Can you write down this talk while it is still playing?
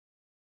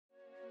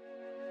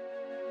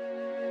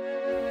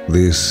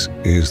This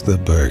is the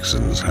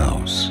Bergsons'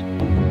 house.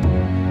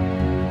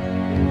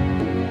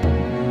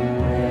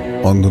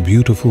 On the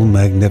beautiful,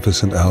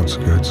 magnificent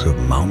outskirts of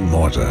Mount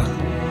Morta,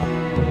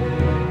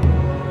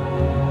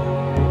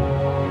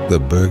 the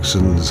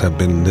Bergsons have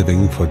been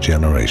living for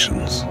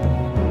generations.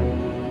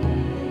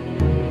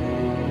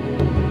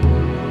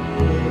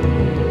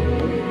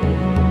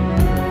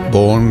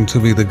 Born to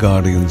be the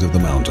guardians of the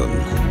mountain,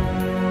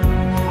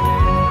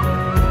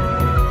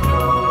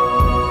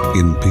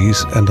 in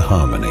peace and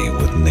harmony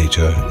with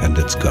nature and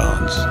its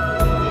gods,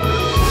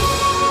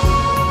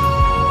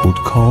 who'd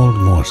called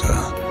Morta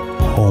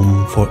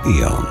home for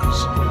eons.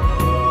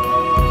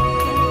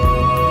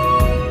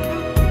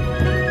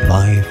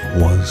 Life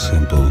was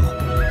simple,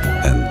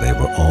 and they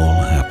were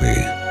all happy.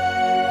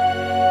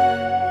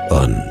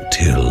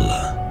 Until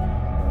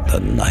the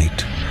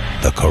night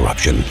the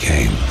corruption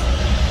came.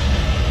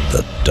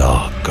 The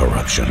dark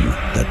corruption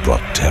that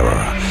brought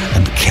terror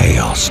and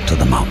chaos to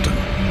the mountain.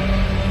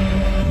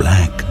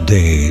 Black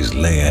days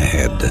lay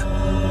ahead,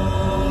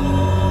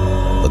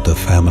 but the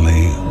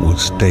family would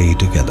stay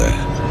together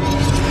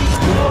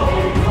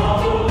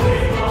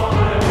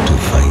to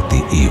fight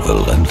the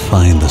evil and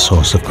find the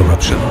source of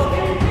corruption,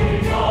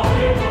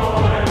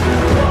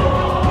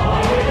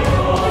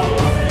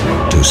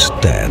 to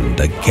stand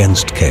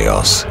against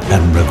chaos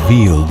and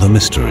reveal the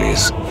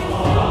mysteries,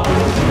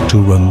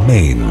 to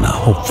remain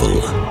hopeful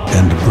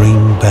and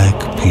bring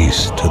back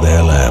peace to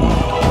their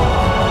land.